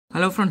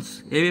Hello friends,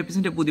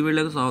 AVPസിൻ്റെ പുതിയ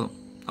വീഡിയോയിലേക്ക് സ്വാഗതം.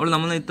 അപ്പോൾ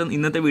നമ്മൾ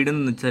ഇന്നത്തെ വീഡിയോ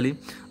എന്ന് വെച്ചാൽ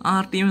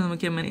RTM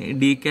നമുക്ക് എങ്ങനെ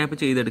ഡീക്യാപ്പ്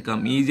ചെയ്തെടുക്കാം,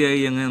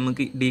 ഈസിയായി എങ്ങനെ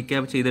നമുക്ക്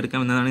ഡീക്യാപ്പ്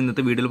ചെയ്തെടുക്കാം എന്നതാണ്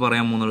ഇന്നത്തെ വീഡിയോയിൽ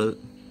പറയാൻ പോകുന്നത്.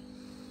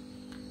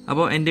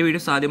 അപ്പോൾ എൻ്റെ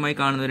വീഡിയോസ് ആദ്യമായി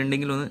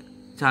കാണുന്നവരുണ്ടെങ്കിൽ ഒന്ന്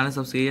ചാനൽ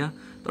സബ്സ്ക്രൈബ് ചെയ്യുക.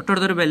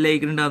 തൊട്ടടുത്തൊരു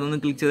ബെല്ലൈക്കൺ ഉണ്ട്, അതൊന്ന്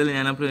ക്ലിക്ക് ചെയ്താൽ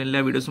ഞാൻ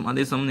എല്ലാ വീഡിയോസും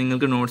അതേസമയം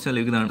നിങ്ങൾക്ക് നോട്ട്സ്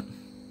ലഭിക്കുന്നതാണ്.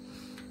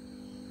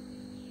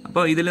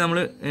 അപ്പോൾ ഇതിൽ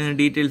നമ്മൾ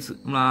ഡീറ്റെയിൽസ്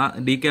നമ്മൾ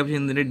ഡീക്യാപ്പ്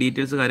ചെയ്യുന്നതിൻ്റെ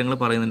ഡീറ്റെയിൽസ് കാര്യങ്ങൾ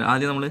പറയുന്നുണ്ട്.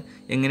 ആദ്യം നമ്മൾ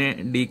എങ്ങനെ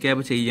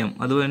ഡീക്യാപ്പ് ചെയ്യാം,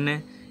 അതുപോലെ തന്നെ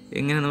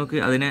എങ്ങനെ നമുക്ക്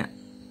അതിനെ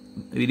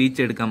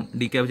വിരിച്ചെടുക്കാം,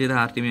 ഡീക്യാപ്പ് ചെയ്ത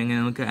RTM എങ്ങനെ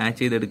നമുക്ക് ആഡ്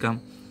ചെയ്തെടുക്കാം,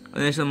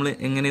 അതിനുശേഷം നമ്മൾ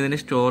എങ്ങനെ ഇതിനെ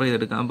സ്റ്റോർ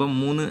ചെയ്തെടുക്കാം. അപ്പം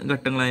 3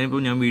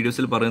 ഘട്ടങ്ങളായപ്പോൾ ഞാൻ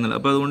വീഡിയോസിൽ പറയുന്നുള്ളൂ.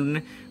 അപ്പോൾ അതുകൊണ്ട്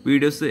തന്നെ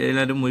വീഡിയോസ്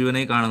എല്ലാവരും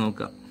മുഴുവനായി കാണാൻ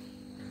നോക്കുക.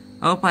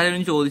 അപ്പോൾ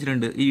പലരും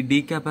ചോദിച്ചിട്ടുണ്ട് ഈ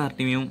ഡീക്യാപ്പ്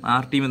RTMയും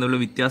RTM തമ്മിലുള്ള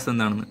വ്യത്യാസം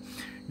എന്താണെന്ന്.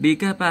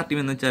 ഡീക്യാപ്പ് RTM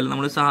എന്ന് വെച്ചാൽ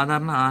നമ്മൾ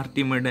സാധാരണ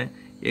RTMയുടെ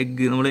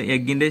നമ്മൾ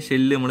എഗ്ഗിൻ്റെ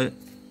ഷെല്ല് നമ്മൾ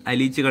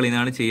അലിയിച്ച്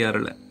കളയുന്നതാണ്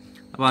ചെയ്യാറുള്ളത്.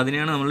 അപ്പോൾ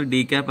അതിനെയാണ് നമ്മൾ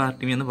ഡീക്യാപ്പ്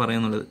RTM എന്ന്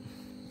പറയുന്നുള്ളത്.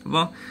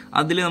 അപ്പോൾ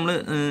അതിൽ നമ്മൾ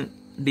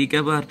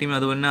ഡീക്യാപ്പ് RTM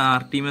അതുപോലെ തന്നെ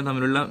RTM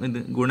തമ്മിലുള്ള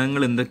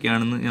ഗുണങ്ങൾ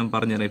എന്തൊക്കെയാണെന്ന് ഞാൻ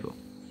പറഞ്ഞുതരാം. ഇപ്പോൾ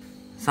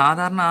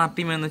സാധാരണ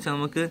RTM എന്ന് വെച്ചാൽ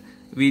നമുക്ക്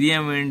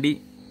വിരിയാൻ വേണ്ടി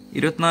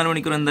 24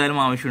 മണിക്കൂർ എന്തായാലും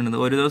ആവശ്യമുണ്ട്,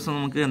 ഒരു ദിവസം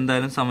നമുക്ക്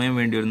എന്തായാലും സമയം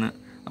വേണ്ടി വരുന്നത്.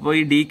 അപ്പോൾ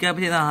ഈ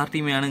ഡീക്യാപ്പ് ചെയ്ത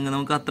RTM ആണെങ്കിൽ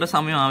നമുക്ക് അത്ര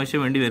സമയം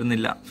ആവശ്യം വേണ്ടി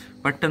വരുന്നില്ല,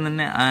 പെട്ടെന്ന്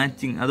തന്നെ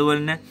ആച്ചിങ്, അതുപോലെ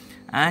തന്നെ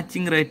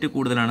ആച്ചിങ് റേറ്റ്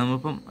കൂടുതലാണ്.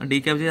 നമ്മളിപ്പം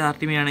ഡീക്യാപ്പ് ചെയ്ത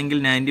RTM ആണെങ്കിൽ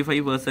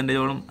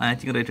 95%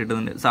 ആച്ചിങ് റേറ്റ്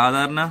കിട്ടുന്നുണ്ട്.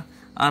 സാധാരണ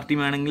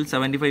RTM ആണെങ്കിൽ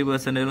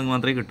 75%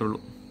 മാത്രമേ കിട്ടുള്ളൂ.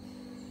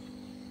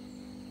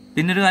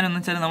 പിന്നൊരു കാര്യം എന്ന്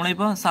വെച്ചാൽ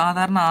നമ്മളിപ്പോൾ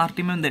സാധാരണ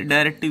RTM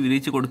ഡയറക്റ്റ്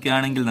വിരിച്ച്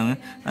കൊടുക്കുകയാണെങ്കിൽ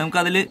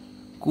നമുക്കതിൽ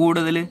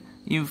കൂടുതൽ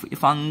ഈ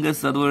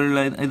ഫംഗസ്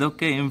അതുപോലുള്ള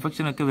ഇതൊക്കെ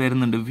ഇൻഫെക്ഷനൊക്കെ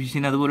വരുന്നുണ്ട്,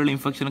 ഫിഷിന് അതുപോലുള്ള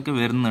ഇൻഫെക്ഷനൊക്കെ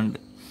വരുന്നുണ്ട്.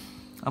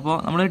 അപ്പോൾ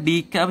നമ്മൾ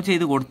ഡീക്യാപ്പ്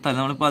ചെയ്ത് കൊടുത്താൽ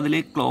നമ്മളിപ്പോൾ അതിൽ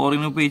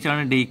ക്ലോറിൻ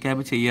ഉപയോഗിച്ചാണ്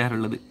ഡീക്യാപ്പ്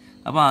ചെയ്യാറുള്ളത്.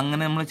 അപ്പോൾ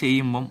അങ്ങനെ നമ്മൾ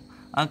ചെയ്യുമ്പം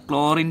ആ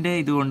ക്ലോറിൻ്റെ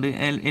ഇതുകൊണ്ട്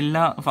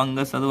എല്ലാ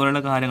ഫംഗസ്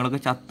അതുപോലുള്ള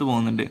കാര്യങ്ങളൊക്കെ ചത്തു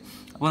പോകുന്നുണ്ട്.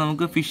 അപ്പോൾ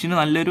നമുക്ക് ഫിഷിന്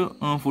നല്ലൊരു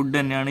ഫുഡ്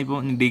തന്നെയാണ് ഇപ്പോൾ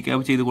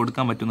ഡീക്യാപ്പ് ചെയ്ത്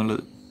കൊടുക്കാൻ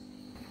പറ്റുന്നുള്ളത്.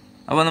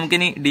 അപ്പോൾ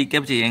നമുക്കിനി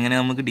ഡീക്യാപ്പ് ചെയ്യാം, എങ്ങനെ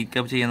നമുക്ക്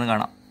ഡീക്യാപ്പ് ചെയ്യാമെന്ന്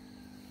കാണാം.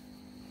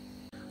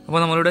 അപ്പോൾ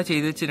നമ്മളിവിടെ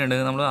ചെയ്ത് വെച്ചിട്ടുണ്ട്.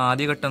 നമ്മൾ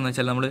ആദ്യ ഘട്ടം എന്ന്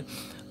വെച്ചാൽ നമ്മൾ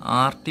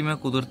RTM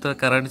കുതിർത്ത്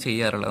കറക്റ്റ്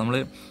ചെയ്യാറുള്ളത്. നമ്മൾ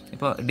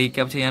ഇപ്പോൾ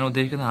ഡീക്യാപ്പ് ചെയ്യാൻ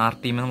ഉദ്ദേശിക്കുന്ന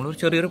RTM നമ്മൾ ഒരു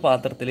ചെറിയൊരു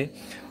പാത്രത്തിൽ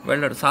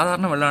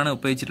സാധാരണ വെള്ളമാണ്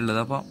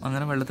ഉപയോഗിച്ചിട്ടുള്ളത്. അപ്പോൾ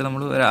അങ്ങനെ വെള്ളത്തിൽ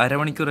നമ്മൾ ഒരു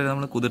അരമണിക്കൂർ വരെ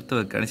നമ്മൾ കുതിർത്ത്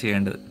വെക്കുകയാണ്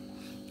ചെയ്യേണ്ടത്.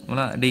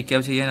 നമ്മൾ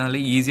ഡീക്യാപ്പ് ചെയ്യാൻ നല്ല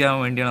ഈസി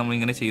ആവാൻ വേണ്ടിയാണ്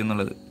നമ്മളിങ്ങനെ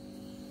ചെയ്യുന്നുള്ളത്.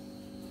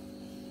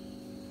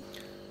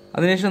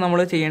 അതിനുശേഷം നമ്മൾ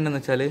ചെയ്യേണ്ടതെന്ന്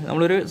വെച്ചാൽ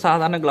നമ്മളൊരു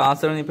സാധാരണ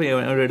ഗ്ലാസ്സാണ് ഇപ്പോൾ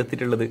ഇവിടെ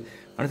എടുത്തിട്ടുള്ളത്.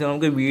 കാരണം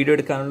നമുക്ക് വീഡിയോ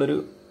എടുക്കാനുള്ളൊരു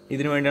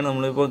ഇതിനു വേണ്ടിയാണ്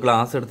നമ്മളിപ്പോൾ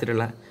ഗ്ലാസ്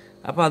എടുത്തിട്ടുള്ളത്.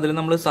 അപ്പോൾ അതിൽ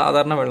നമ്മൾ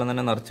സാധാരണ വെള്ളം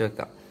തന്നെ നിറച്ച്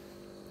വെക്കാം.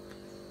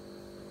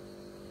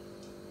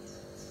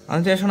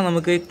 അതിനുശേഷം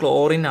നമുക്ക്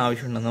ക്ലോറിൻ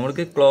ആവശ്യമുണ്ട്.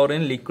 നമുക്ക്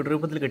ക്ലോറിൻ ലിക്വിഡ്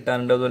രൂപത്തിൽ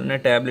കിട്ടാനുണ്ട്, അതുപോലെ തന്നെ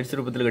ടാബ്ലറ്റ്സ്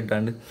രൂപത്തിൽ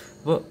കിട്ടാനുണ്ട്.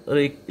 അപ്പോൾ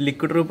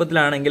ലിക്വിഡ്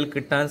രൂപത്തിലാണെങ്കിൽ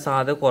കിട്ടാൻ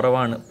സാധ്യത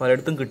കുറവാണ്,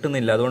 പലയിടത്തും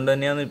കിട്ടുന്നില്ല. അതുകൊണ്ട്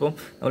തന്നെയാണ് ഇപ്പം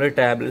നമ്മൾ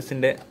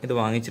ടാബ്ലറ്റ്സിൻ്റെ ഇത്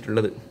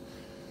വാങ്ങിച്ചിട്ടുള്ളത്.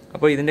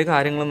 അപ്പോൾ ഇതിൻ്റെ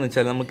കാര്യങ്ങളെന്ന്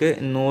വെച്ചാൽ നമുക്ക്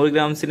 100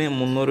 ഗ്രാംസിന്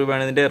 300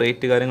 രൂപയാണ് ഇതിൻ്റെ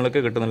റേറ്റ്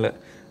കാര്യങ്ങളൊക്കെ കിട്ടുന്നുള്ളത്.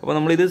 അപ്പോൾ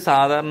നമ്മളിത്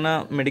സാധാരണ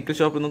മെഡിക്കൽ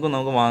ഷോപ്പിൽ നിന്നൊക്കെ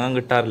നമുക്ക് വാങ്ങാൻ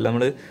കിട്ടാറില്ല,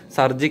 നമ്മൾ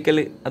സർജിക്കൽ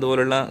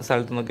അതുപോലുള്ള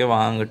സ്ഥലത്തു നിന്നൊക്കെ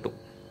വാങ്ങാൻ കിട്ടും.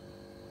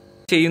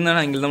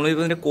 ചെയ്യുന്നതാണെങ്കിൽ നമ്മൾ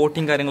ഇതിൻ്റെ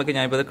കോട്ടിങ് കാര്യങ്ങളൊക്കെ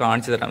ഞാനിപ്പോൾ അത്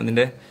കാണിച്ചു തരാം.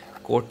 ഇതിൻ്റെ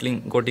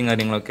കോട്ടിങ്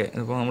കാര്യങ്ങളൊക്കെ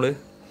അപ്പോൾ നമ്മൾ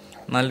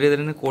നല്ല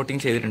രീതിയിൽ തന്നെ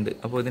കോട്ടിങ് ചെയ്തിട്ടുണ്ട്.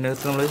 അപ്പോൾ ഇതിൻ്റെ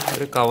അകത്ത് നമ്മൾ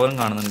ഒരു കവറും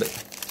കാണുന്നുണ്ട്.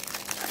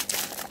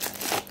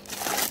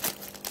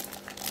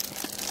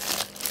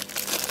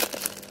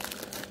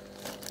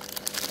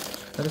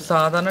 ഒരു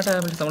സാധാരണ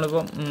ടാബ്ലറ്റ്സ്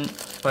നമ്മളിപ്പോൾ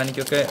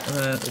പനിക്കൊക്കെ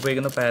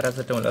ഉപയോഗിക്കുന്ന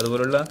പാരാസെറ്റമോൾ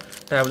അതുപോലുള്ള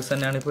ടാബ്ലറ്റ്സ്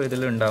തന്നെയാണ് ഇപ്പോൾ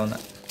ഇതിൽ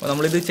ഉണ്ടാകുന്നത്. അപ്പോൾ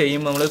നമ്മളിത്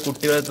ചെയ്യുമ്പോൾ നമ്മൾ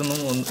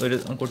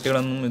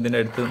കുട്ടികളൊന്നും ഇതിൻ്റെ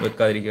അടുത്ത്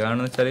വെക്കാതിരിക്കുക. കാരണം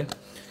എന്ന് വെച്ചാൽ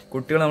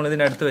കുട്ടികൾ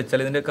നമ്മളിതിൻ്റെ അടുത്ത്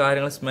വെച്ചാൽ ഇതിൻ്റെ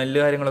സ്മെല്ല്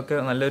കാര്യങ്ങളൊക്കെ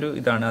നല്ലൊരു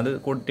ഇതാണ്, അത്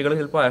കുട്ടികൾ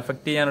ചിലപ്പോൾ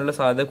എഫക്റ്റ് ചെയ്യാനുള്ള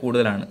സാധ്യത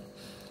കൂടുതലാണ്.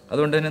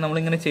 അതുകൊണ്ട് തന്നെ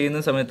നമ്മളിങ്ങനെ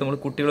ചെയ്യുന്ന സമയത്ത് നമ്മൾ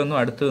കുട്ടികളൊന്നും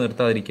അടുത്ത്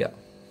നിർത്താതിരിക്കുക.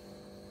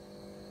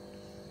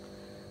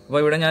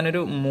 അപ്പോൾ ഇവിടെ ഞാനൊരു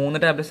 3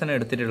 ടാബ്ലറ്റ്സ് ആണ്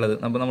എടുത്തിട്ടുള്ളത്.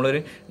 അപ്പോൾ നമ്മളൊരു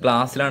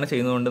ഗ്ലാസ്സിലാണ്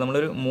ചെയ്യുന്നതുകൊണ്ട്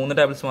നമ്മളൊരു 3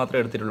 ടാബ്ലറ്റ്സ്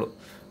മാത്രമേ എടുത്തിട്ടുള്ളൂ.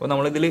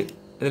 അപ്പോൾ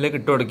ഇതിലേക്ക്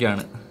ഇട്ട്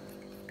കൊടുക്കുകയാണ്.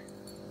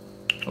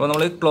 അപ്പോൾ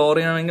നമ്മൾ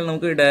ക്ലോറിൻ ആണെങ്കിൽ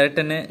നമുക്ക് ഡയറക്റ്റ്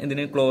തന്നെ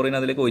ഇതിന് ക്ലോറിൻ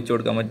അതിലേക്ക് ഒഴിച്ചു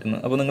കൊടുക്കാൻ പറ്റുന്നു.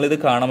 അപ്പോൾ നിങ്ങളിത്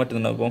കാണാൻ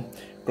പറ്റുന്നുണ്ടാവും. അപ്പോൾ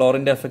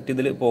ക്ലോറിൻ്റെ എഫക്റ്റ്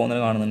ഇതിൽ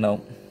പോകുന്നത്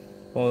കാണുന്നുണ്ടാവും.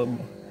 അപ്പോൾ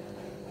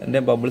എൻ്റെ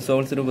ബബിൾ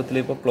സോൾസ് രൂപത്തിൽ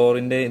ഇപ്പോൾ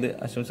ക്ലോറിൻ്റെ ഇത്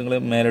അംശങ്ങൾ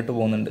മേലോട്ട്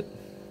പോകുന്നുണ്ട്.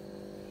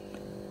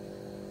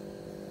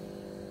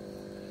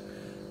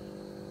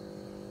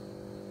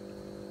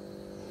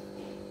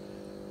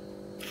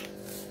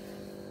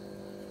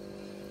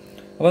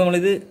 അപ്പോൾ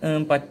നമ്മളിത്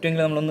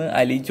പറ്റുമെങ്കിൽ നമ്മളൊന്ന്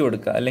അലിയിച്ച്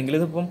കൊടുക്കുക, അല്ലെങ്കിൽ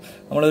ഇതിപ്പം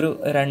നമ്മളൊരു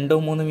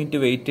 2-3 മിനിറ്റ്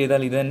വെയിറ്റ്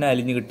ചെയ്താൽ ഇത് തന്നെ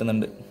അലിഞ്ഞ്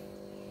കിട്ടുന്നുണ്ട്.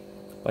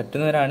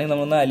 പറ്റുന്നവരാണെങ്കിൽ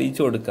നമ്മളൊന്ന്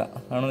അലിയിച്ച് കൊടുക്കുക.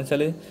 കാരണം എന്ന്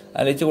വെച്ചാൽ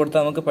അലിയിച്ച്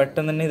കൊടുത്താൽ നമുക്ക്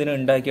പെട്ടെന്ന് തന്നെ ഇതിന്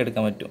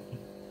ഉണ്ടാക്കിയെടുക്കാൻ പറ്റും.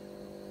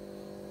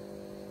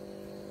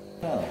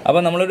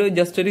 അപ്പോൾ നമ്മളൊരു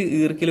ജസ്റ്റ് ഒരു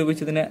ഈർക്കിൽ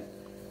ഉപയോഗിച്ച് ഇതിനെ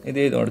ഇത്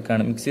ചെയ്ത്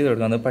കൊടുക്കുകയാണ്, മിക്സ് ചെയ്ത്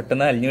കൊടുക്കുക. അത്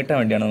പെട്ടെന്ന് അലിഞ്ഞ് കിട്ടാൻ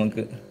വേണ്ടിയാണ്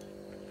നമുക്ക്.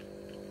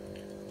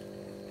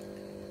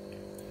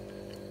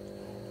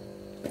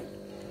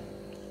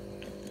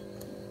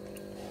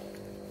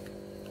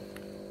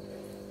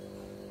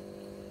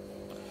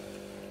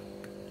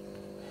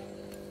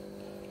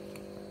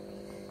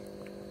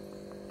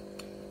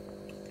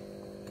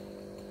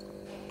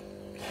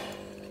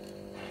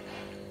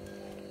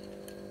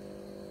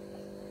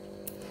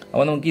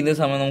 അപ്പോൾ നമുക്ക് ഇതേ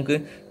സമയം നമുക്ക്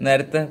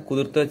നേരത്തെ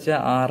കുതിർത്ത് വെച്ച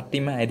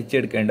RTM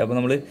അരിച്ചെടുക്കേണ്ടത്. അപ്പോൾ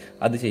നമ്മൾ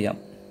അത് ചെയ്യാം.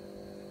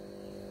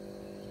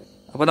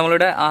 അപ്പോൾ അപ്പോൾ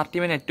നമ്മളുടെ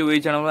RTM നെറ്റ്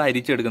ഉപയോഗിച്ചാണ് നമ്മൾ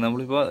അരിച്ചെടുക്കുന്നത്.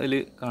 നമ്മളിപ്പോൾ അതിൽ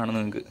കാണുന്നത്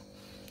നിങ്ങൾക്ക്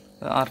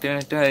RTM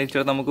നെറ്റ്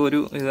അരിച്ചെടുത്ത് നമുക്ക് ഒരു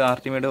ഇത്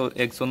RTM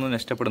എക്സ് ഒന്നും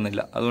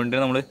നഷ്ടപ്പെടുന്നില്ല. അതുകൊണ്ട്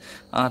നമ്മൾ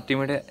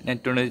RTM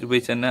നെറ്റ്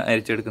ഉപയോഗിച്ച് തന്നെ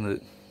അരിച്ചെടുക്കുന്നത്.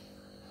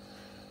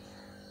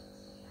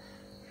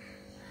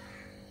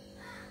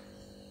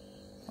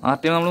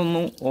 RTM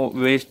നമ്മളൊന്നും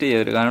വേസ്റ്റ്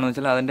ചെയ്യരുത്. കാരണം എന്ന്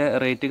വെച്ചാൽ അതിൻ്റെ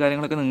റേറ്റ്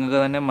കാര്യങ്ങളൊക്കെ നിങ്ങൾക്ക്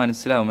തന്നെ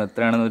മനസ്സിലാവും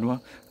എത്രയാണെന്ന് ഒരു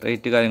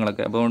റേറ്റ്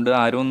കാര്യങ്ങളൊക്കെ. അതുകൊണ്ട്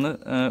ആരും ഒന്ന്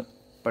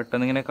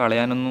പെട്ടെന്ന് ഇങ്ങനെ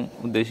കളയാനൊന്നും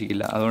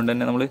ഉദ്ദേശിക്കില്ല. അതുകൊണ്ട്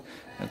തന്നെ നമ്മൾ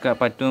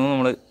പറ്റുമെന്ന്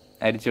നമ്മൾ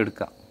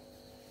അരിച്ചെടുക്കുക.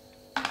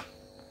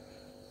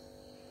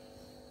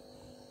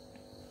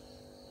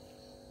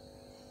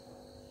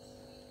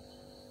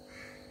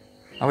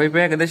 അപ്പോൾ ഇപ്പോൾ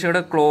ഏകദേശം ഇവിടെ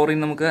ക്ലോറിൻ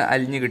നമുക്ക്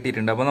അലിഞ്ഞ്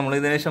കിട്ടിയിട്ടുണ്ട്. അപ്പോൾ നമ്മൾ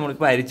ഇതിന് ശേഷം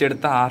നമ്മളിപ്പോൾ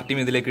അരിച്ചെടുത്ത RTM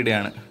ഇതിലേക്ക്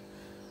ഇടുകയാണ്.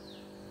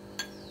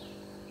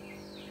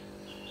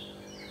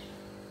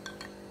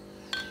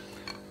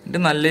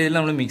 എന്നിട്ട് നല്ല രീതിയിൽ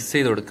നമ്മൾ മിക്സ്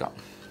ചെയ്ത് കൊടുക്കാം.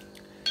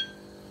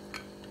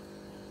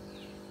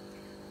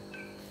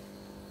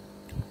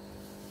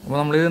 അപ്പോൾ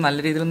നമ്മളിത് നല്ല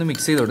രീതിയിലൊന്ന്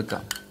മിക്സ് ചെയ്ത്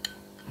കൊടുക്കാം.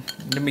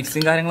 ഇതിൻ്റെ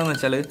മിക്സിങ് കാര്യങ്ങളെന്ന്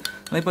വെച്ചാൽ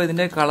നമ്മളിപ്പോൾ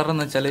ഇതിൻ്റെ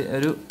കളറെന്ന് വെച്ചാൽ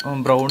ഒരു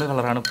ബ്രൗൺ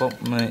കളറാണ് ഇപ്പോൾ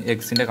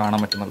എഗ്സിൻ്റെ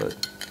കാണാൻ പറ്റുന്നുള്ളത്.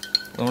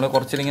 നമ്മൾ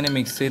കുറച്ചിങ്ങനെ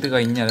മിക്സ് ചെയ്ത്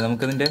കഴിഞ്ഞാൽ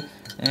നമുക്കിതിൻ്റെ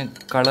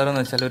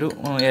കളറെന്ന് വെച്ചാൽ ഒരു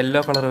യെല്ലോ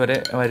കളർ വരെ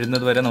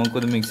വരുന്നത് വരെ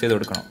നമുക്കിത് മിക്സ് ചെയ്ത്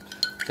കൊടുക്കണം.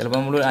 ചിലപ്പോൾ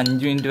നമ്മൾ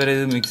 5 മിനിറ്റ് വരെ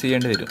ഇത് മിക്സ്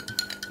ചെയ്യേണ്ടി വരും.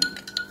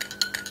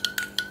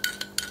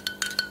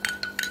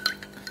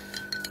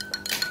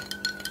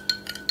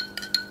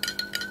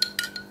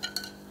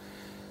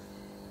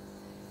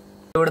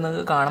 ഇവിടെ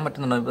നിങ്ങൾക്ക് കാണാൻ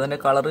പറ്റുന്നുണ്ടോ? ഇപ്പോൾ അതിൻ്റെ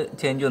കളർ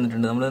ചേഞ്ച്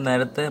വന്നിട്ടുണ്ട്. നമ്മൾ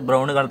നേരത്തെ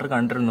ബ്രൗൺ കളർ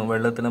കണ്ടിരുന്നു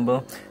വെള്ളത്തിൽ. അപ്പോൾ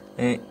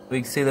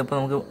മിക്സ് ചെയ്തപ്പോൾ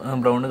നമുക്ക്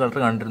ബ്രൗൺ കളർ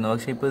കണ്ടിരുന്നു.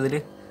 പക്ഷേ ഇപ്പോൾ ഇതിൽ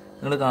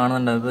നിങ്ങൾ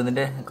കാണുന്നുണ്ടാവും. ഇപ്പോൾ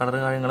ഇതിൻ്റെ കളർ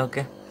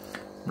കാര്യങ്ങളൊക്കെ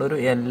നമ്മളൊരു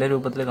യെല്ലോ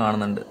രൂപത്തിൽ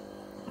കാണുന്നുണ്ട്.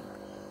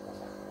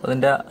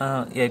 അതിൻ്റെ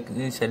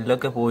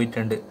ഷെല്ലൊക്കെ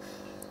പോയിട്ടുണ്ട്.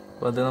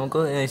 അപ്പോൾ അത്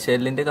നമുക്ക്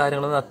ഷെല്ലിൻ്റെ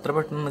കാര്യങ്ങളൊന്നും അത്ര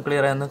പെട്ടെന്ന്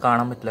ക്ലിയർ ആയെന്ന്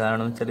കാണാൻ പറ്റില്ല.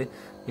 കാരണം വെച്ചാൽ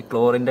ഈ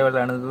ക്ലോറിൻ്റെ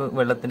വെള്ളമാണ്,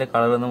 വെള്ളത്തിൻ്റെ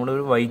കളർ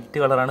നമ്മളൊരു വൈറ്റ്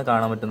കളറാണ്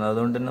കാണാൻ പറ്റുന്നത്.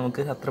 അതുകൊണ്ട് തന്നെ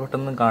നമുക്ക് അത്ര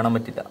പെട്ടെന്ന് കാണാൻ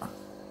പറ്റില്ല.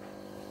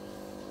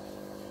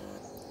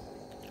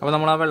 അപ്പോൾ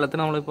നമ്മൾ ആ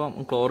വെള്ളത്തിന് നമ്മളിപ്പോൾ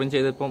ക്ലോറിൻ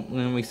ചെയ്തിപ്പം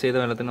മിക്സ് ചെയ്ത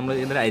വെള്ളത്തിന് നമ്മൾ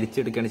ഇതിൽ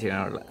അരിച്ചെടുക്കുകയാണ്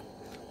ചെയ്യാനുള്ളത്.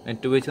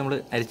 നെറ്റ് ഉപയോഗിച്ച് നമ്മൾ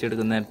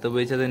അരിച്ചെടുക്കുന്നത്. നേരത്തെ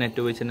ഉപയോഗിച്ചത്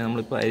നെറ്റ് ഉപയോഗിച്ച് തന്നെ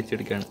നമ്മളിപ്പോൾ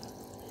അരിച്ചെടുക്കുകയാണ്.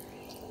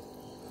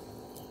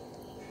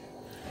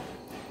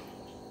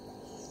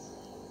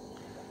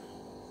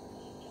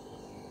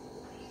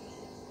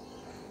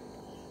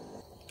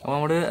 അപ്പോൾ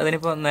നമ്മൾ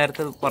അതിനിപ്പോൾ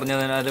നേരത്തെ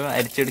പറഞ്ഞതിനാലും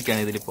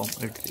അരിച്ചെടുക്കുകയാണ് ഇതിലിപ്പം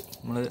ഇട്ടിട്ട്.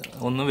 നമ്മൾ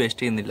ഒന്നും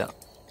വേസ്റ്റ് ചെയ്യുന്നില്ല.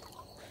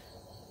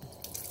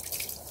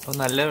 അപ്പോൾ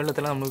നല്ല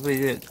വെള്ളത്തിൽ നമ്മളിപ്പോൾ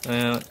ഇത്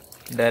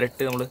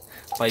ഡയറക്റ്റ് നമ്മൾ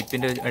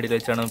പൈപ്പിൻ്റെ അടിയിൽ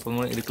വെച്ചാണ് ഇപ്പോൾ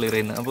നമ്മൾ ഇത് ക്ലിയർ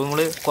ചെയ്യുന്നത്. അപ്പോൾ നമ്മൾ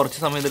കുറച്ച്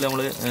സമയത്തിൽ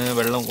നമ്മൾ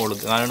വെള്ളം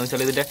കൊടുക്കുക. കാരണം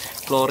വെച്ചാൽ ഇതിൻ്റെ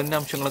ക്ലോറിൻ്റെ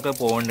അംശങ്ങളൊക്കെ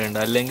പോകേണ്ടതുണ്ട്.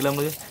 അല്ലെങ്കിൽ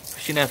നമ്മൾ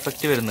ഫിഷിന്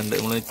എഫക്റ്റ് വരുന്നുണ്ട്.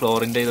 നമ്മൾ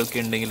ക്ലോറിൻ്റെ ഇതൊക്കെ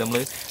ഉണ്ടെങ്കിൽ നമ്മൾ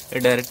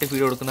ഡയറക്റ്റ്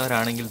ഫീഡ്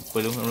കൊടുക്കുന്നവരാണെങ്കിൽ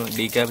പോലും, നമ്മൾ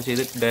ഡീക്യാപ്പ്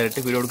ചെയ്ത്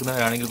ഡയറക്റ്റ് ഫീഡ്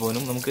കൊടുക്കുന്നവരാണെങ്കിൽ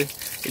പോലും നമുക്ക്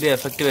ഇത്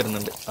എഫക്റ്റ്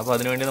വരുന്നുണ്ട്. അപ്പോൾ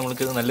അതിനുവേണ്ടി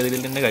നമുക്ക് നല്ല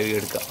രീതിയിൽ തന്നെ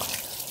കഴുകിയെടുക്കാം.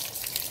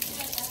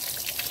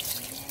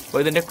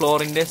 അപ്പോൾ ഇതിൻ്റെ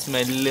ക്ലോറിൻ്റെ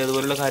സ്മെല്ല്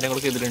അതുപോലുള്ള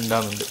കാര്യങ്ങളൊക്കെ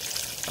ഇതിലുണ്ടാകുന്നുണ്ട്.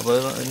 അപ്പോൾ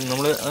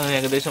നമ്മൾ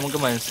ഏകദേശം നമുക്ക്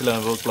മനസ്സിലാവും.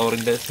 ഇപ്പോൾ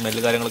ക്ലോറിൻ്റെ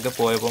സ്മെല്ല് കാര്യങ്ങളൊക്കെ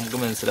പോയപ്പോൾ നമുക്ക്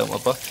മനസ്സിലാവും.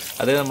 അപ്പോൾ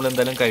അത് നമ്മൾ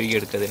എന്തായാലും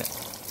കഴുകിയെടുക്കുക ഇതിനെ.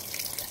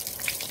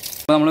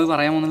 അപ്പോൾ നമ്മൾ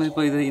പറയാൻ പോകുന്നത്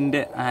ഇപ്പോൾ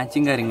ഇതിൻ്റെ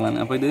ആച്ചിങ് കാര്യങ്ങളാണ്.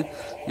 അപ്പോൾ ഇത്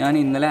ഞാൻ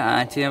ഇന്നലെ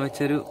ആച്ച് ചെയ്യാൻ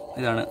വെച്ചൊരു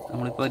ഇതാണ്.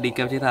 നമ്മളിപ്പോൾ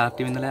ഡീക്യാപ്പ് ചെയ്ത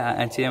RTM ഇന്നലെ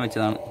ആച്ച് ചെയ്യാൻ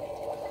വെച്ചതാണ്.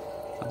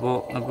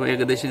 അപ്പോൾ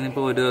ഏകദേശം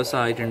ഇപ്പോൾ ഒരു ദിവസം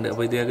ആയിട്ടുണ്ട്.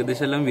 അപ്പോൾ ഇത്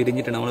ഏകദേശം എല്ലാം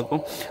വിരിഞ്ഞിട്ടുണ്ട്. നമ്മളിപ്പോൾ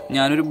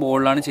ഞാനൊരു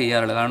ബോളിലാണ്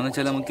ചെയ്യാറുള്ളത്. കാരണം എന്ന്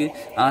വെച്ചാൽ നമുക്ക്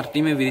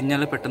RTM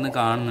വിരിഞ്ഞാൽ പെട്ടെന്ന്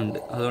കാണുന്നുണ്ട്.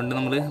 അതുകൊണ്ട്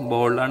നമ്മൾ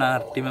ബോളിലാണ്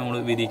RTM നമ്മൾ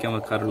വിരിയിക്കാൻ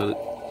വെക്കാറുള്ളത്.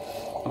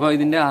 അപ്പോൾ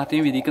ഇതിൻ്റെ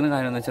RTM വിരിക്കുന്ന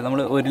കാര്യം എന്ന് വെച്ചാൽ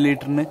നമ്മൾ 1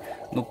 ലിറ്ററിന്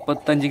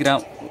 35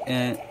 ഗ്രാം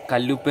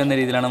കല്ലുപ്പ് എന്ന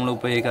രീതിയിലാണ് നമ്മൾ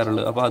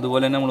ഉപയോഗിക്കാറുള്ളത്. അപ്പോൾ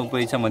അതുപോലെ തന്നെ നമ്മൾ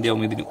ഉപയോഗിച്ചാൽ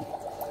മതിയാവും ഇതിനും.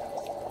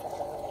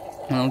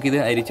 നമുക്കിത്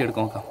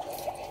അരിച്ചെടുക്കാൻ നോക്കാം.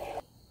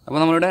 അപ്പോൾ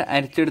നമ്മളിവിടെ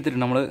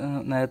അരിച്ചെടുത്തിട്ടുണ്ട്. നമ്മൾ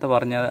നേരത്തെ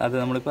പറഞ്ഞാൽ അത്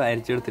നമ്മളിപ്പോൾ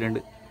അരിച്ചെടുത്തിട്ടുണ്ട്.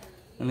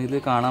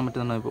 നിങ്ങളിത് കാണാൻ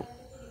പറ്റുന്നുണ്ടോ?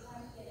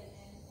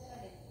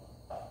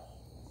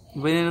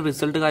 ഇപ്പോൾ ഇതിൻ്റെ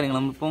റിസൾട്ട് കാര്യങ്ങൾ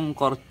നമ്മളിപ്പം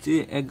കുറച്ച്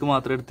എഗ്ഗ്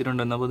മാത്രമേ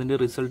എടുത്തിട്ടുണ്ടായിരുന്നു. അപ്പോൾ ഇതിൻ്റെ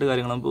റിസൾട്ട്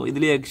കാര്യങ്ങൾ അപ്പോൾ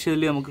ഇതിൽ എഗ്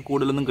ഷെല്ല് നമുക്ക്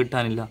കൂടുതലൊന്നും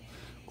കിട്ടാനില്ല.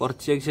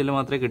 കുറച്ച് എഗ് ഷെല്ല്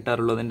മാത്രമേ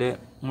കിട്ടാറുള്ളൂ. അതിൻ്റെ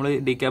നമ്മൾ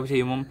ഡീക്യാപ്പ്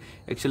ചെയ്യുമ്പം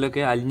എഗ്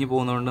ഷെല്ലൊക്കെ അലിഞ്ഞു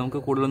പോകുന്നതുകൊണ്ട്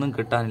നമുക്ക് കൂടുതലൊന്നും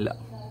കിട്ടാനില്ല.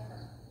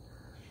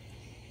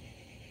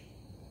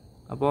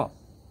 അപ്പോൾ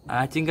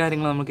ആച്ചിങ്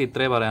കാര്യങ്ങൾ നമുക്ക്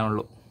ഇത്രേ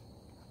പറയാനുള്ളൂ.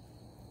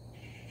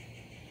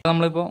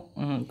 നമ്മളിപ്പോൾ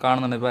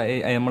കാണുന്നുണ്ട്. ഇപ്പോൾ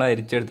നമ്മൾ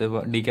അരിച്ചെടുത്ത്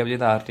ഇപ്പോൾ ഡീക്യാപ്പ്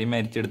ചെയ്ത RTM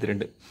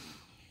അരിച്ചെടുത്തിട്ടുണ്ട്.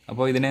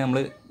 അപ്പോൾ ഇതിനെ നമ്മൾ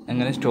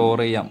എങ്ങനെ സ്റ്റോർ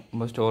ചെയ്യാം,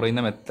 അപ്പോൾ സ്റ്റോർ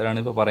ചെയ്യുന്ന മെത്തഡാണ്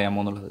ഇപ്പോൾ പറയാൻ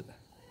പോകുന്നുള്ളത്.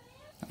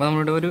 അപ്പോൾ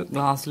നമ്മളിവിടെ ഒരു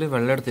ഗ്ലാസ്സിൽ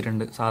വെള്ളം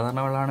എടുത്തിട്ടുണ്ട്. സാധാരണ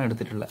വെള്ളമാണ്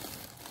എടുത്തിട്ടുള്ളത്.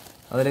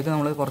 അതിലേക്ക്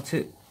നമ്മൾ കുറച്ച്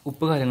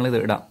ഉപ്പ് കാര്യങ്ങൾ ഇത്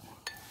ഇടാം.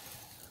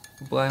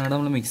 ഉപ്പ് കാര്യങ്ങൾ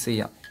നമ്മൾ മിക്സ്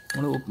ചെയ്യാം.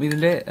 നമ്മൾ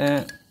ഇതിൻ്റെ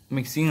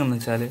മിക്സിങ് എന്ന്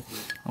വെച്ചാൽ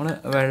നമ്മൾ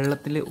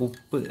വെള്ളത്തിൽ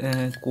ഉപ്പ്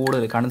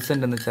കൂടുതൽ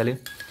കൺസെൻറ്റ് എന്ന് വെച്ചാൽ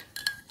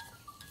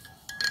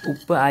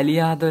ഉപ്പ്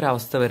അലിയാത്ത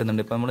ഒരവസ്ഥ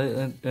വരുന്നുണ്ട്. ഇപ്പോൾ നമ്മൾ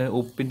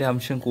ഉപ്പിൻ്റെ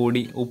അംശം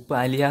കൂടി ഉപ്പ്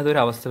അലിയാത്ത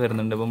ഒരവസ്ഥ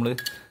വരുന്നുണ്ട്. അപ്പോൾ നമ്മൾ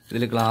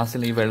ഇതിൽ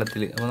ഗ്ലാസ്സിൽ ഈ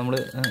വെള്ളത്തിൽ അപ്പോൾ നമ്മൾ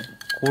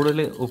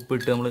കൂടുതൽ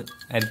ഉപ്പിട്ട് നമ്മൾ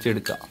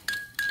അരിച്ചെടുക്കുക.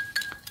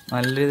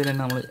 നല്ല രീതിയിൽ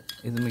തന്നെ നമ്മൾ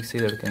ഇത് മിക്സ്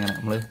ചെയ്തെടുക്കുക. ഇങ്ങനെ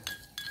നമ്മൾ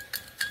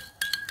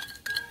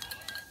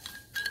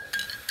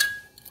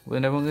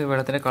ഇതിൻ്റെ നമുക്ക്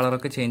വെള്ളത്തിൻ്റെ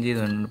കളറൊക്കെ ചേഞ്ച് ചെയ്ത്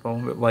വരുന്നുണ്ട്.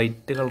 ഇപ്പം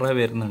വൈറ്റ് കളറായി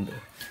വരുന്നുണ്ട്.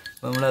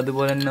 അപ്പോൾ നമ്മൾ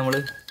അതുപോലെ തന്നെ നമ്മൾ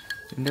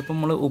ഇതിൻ്റെ ഇപ്പം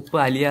നമ്മൾ ഉപ്പ്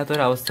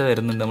അലിയാത്തൊരവസ്ഥ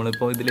വരുന്നുണ്ട്.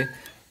 നമ്മളിപ്പോൾ ഇതിൽ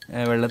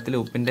വെള്ളത്തിൽ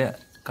ഉപ്പിൻ്റെ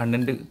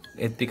കണ്ടൻറ്റ്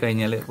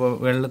എത്തിക്കഴിഞ്ഞാൽ ഇപ്പോൾ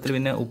വെള്ളത്തിൽ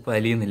പിന്നെ ഉപ്പ്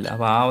അലിയുന്നില്ല.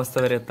 അപ്പോൾ ആ അവസ്ഥ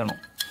വരെ എത്തണം.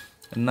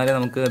 എന്നാലേ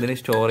നമുക്ക് അതിൽ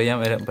സ്റ്റോർ ചെയ്യാൻ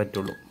വരാൻ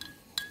പറ്റുള്ളൂ.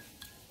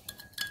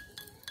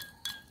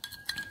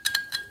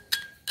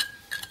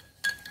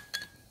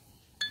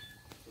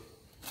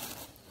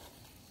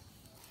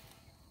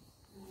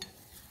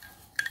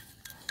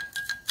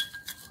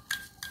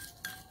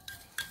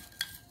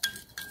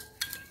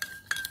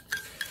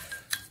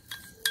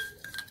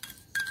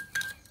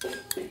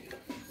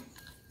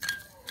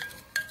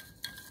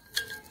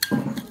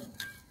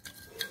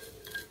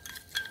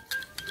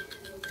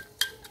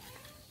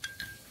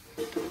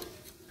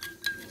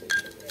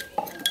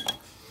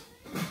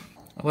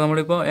 അപ്പോൾ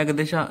നമ്മളിപ്പോൾ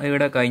ഏകദേശം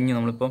ഇവിടെ കഴിഞ്ഞു.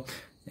 നമ്മളിപ്പോൾ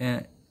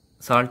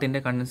സാൾട്ടിൻ്റെ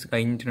കണ്ടൻസ്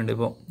കഴിഞ്ഞിട്ടുണ്ട്.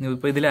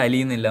 ഇപ്പോൾ ഇതിൽ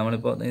അലിയുന്നില്ല.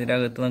 നമ്മളിപ്പോൾ ഇതിൻ്റെ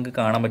അകത്ത് നമുക്ക്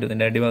കാണാൻ പറ്റും,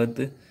 ഇതിൻ്റെ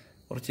അടിഭാഗത്ത്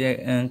കുറച്ച്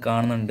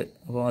കാണുന്നുണ്ട്.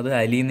 അപ്പോൾ അത്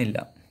അലിയുന്നില്ല.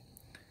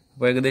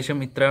 അപ്പോൾ ഏകദേശം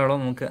ഇത്രയോളം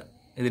നമുക്ക്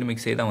ഇതിൽ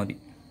മിക്സ് ചെയ്താൽ മതി.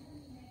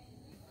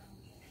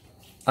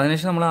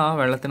 അതിനുശേഷം നമ്മൾ ആ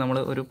വെള്ളത്തിൽ നമ്മൾ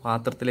ഒരു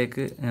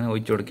പാത്രത്തിലേക്ക്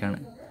ഒഴിച്ചു കൊടുക്കുകയാണ്.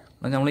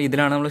 നമ്മൾ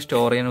ഇതിലാണ് നമ്മൾ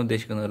സ്റ്റോർ ചെയ്യാൻ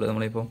ഉദ്ദേശിക്കുന്നത്.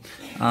 നമ്മളിപ്പോൾ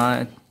ആ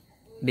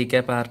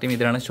ഡീക്യാപ്പ് ആർട്ടിയം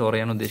ഇതിലാണ് സ്റ്റോർ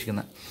ചെയ്യാൻ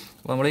ഉദ്ദേശിക്കുന്നത്.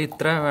 അപ്പോൾ നമ്മൾ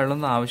ഇത്ര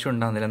വെള്ളമൊന്നും ആവശ്യം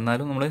ഉണ്ടാകുന്നില്ല,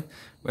 എന്നാലും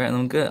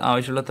നമുക്ക്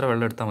ആവശ്യമുള്ളത്ര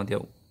വെള്ളം എടുത്താൽ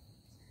മതിയാവും.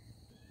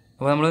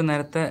 അപ്പോൾ നമ്മൾ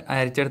നേരത്തെ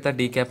അരിച്ചെടുത്ത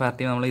ഡീക്യാപ്പ്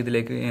ആർട്ടിയം നമ്മൾ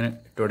ഇതിലേക്ക് ഇങ്ങനെ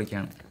ഇട്ട്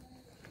കൊടുക്കുകയാണ്.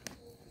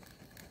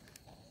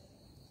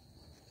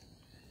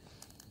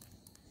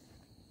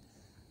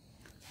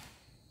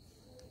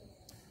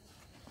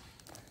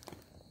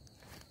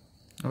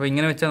 അപ്പോൾ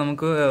ഇങ്ങനെ വെച്ചാൽ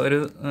നമുക്ക് ഒരു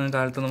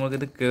കാലത്ത്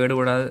നമുക്കിത്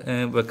കേടുകൂടാതെ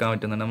വെക്കാൻ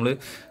പറ്റുന്നുണ്ട്. നമ്മൾ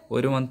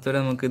 1 മന്ത് വരെ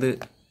നമുക്കിത്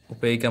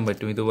ഉപയോഗിക്കാൻ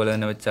പറ്റും. ഇതുപോലെ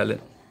തന്നെ വെച്ചാൽ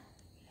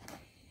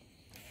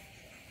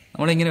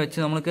നമ്മളിങ്ങനെ വെച്ച്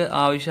നമുക്ക്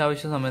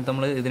ആവശ്യ സമയത്ത്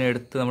നമ്മൾ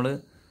ഇതിനെടുത്ത് നമ്മൾ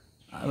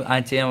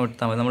ചെയ്യാൻ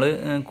വിട്ടാൽ മതി. നമ്മൾ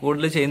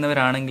കൂടുതൽ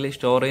ചെയ്യുന്നവരാണെങ്കിൽ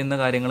സ്റ്റോർ ചെയ്യുന്ന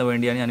കാര്യങ്ങൾ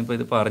വേണ്ടിയാണ് ഞാനിപ്പോൾ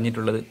ഇത്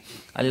പറഞ്ഞിട്ടുള്ളത്.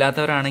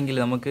 അല്ലാത്തവരാണെങ്കിൽ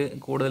നമുക്ക്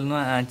കൂടുതലൊന്നും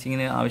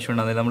ആച്ചിങ്ങിന്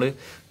ആവശ്യമുണ്ടാകുന്നില്ല. നമ്മൾ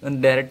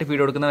ഡയറക്റ്റ്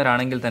ഫീഡ്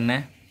കൊടുക്കുന്നവരാണെങ്കിൽ തന്നെ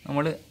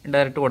നമ്മൾ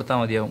ഡയറക്റ്റ് കൊടുത്താൽ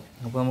മതിയാവും.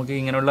 അപ്പോൾ നമുക്ക്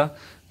ഇങ്ങനെയുള്ള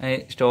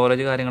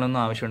സ്റ്റോറേജ്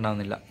കാര്യങ്ങളൊന്നും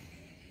ആവശ്യമുണ്ടാകുന്നില്ല.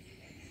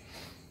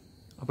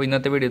 അപ്പോൾ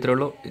ഇന്നത്തെ വീഡിയോ ഇത്രയേ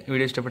ഉള്ളൂ.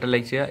 വീഡിയോ ഇഷ്ടപ്പെട്ട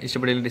ലൈക്ക് ചെയ്യുക,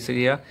 ഇഷ്ടപ്പെട്ടില്ല ഡിസ്ലൈക്ക്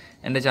ചെയ്യുക.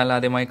 എൻ്റെ ചാനൽ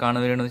ആദ്യമായി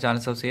കാണുന്നവരുണ്ടെന്ന് ചാനൽ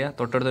സബ്സ്ക്രൈബ് ചെയ്യുക.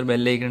 തൊട്ടടുത്തൊരു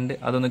ബെല്ലൈക്കൺ ഉണ്ട്,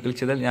 അതൊന്ന്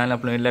ക്ലിക്ക് ചെയ്താൽ ഞാൻ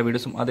അപ്ലോഡ് എല്ലാ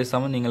വീഡിയോസും അതേ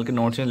സമയം നിങ്ങൾക്ക്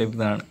നോട്ട്സും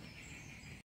ലഭിക്കുന്നതാണ്.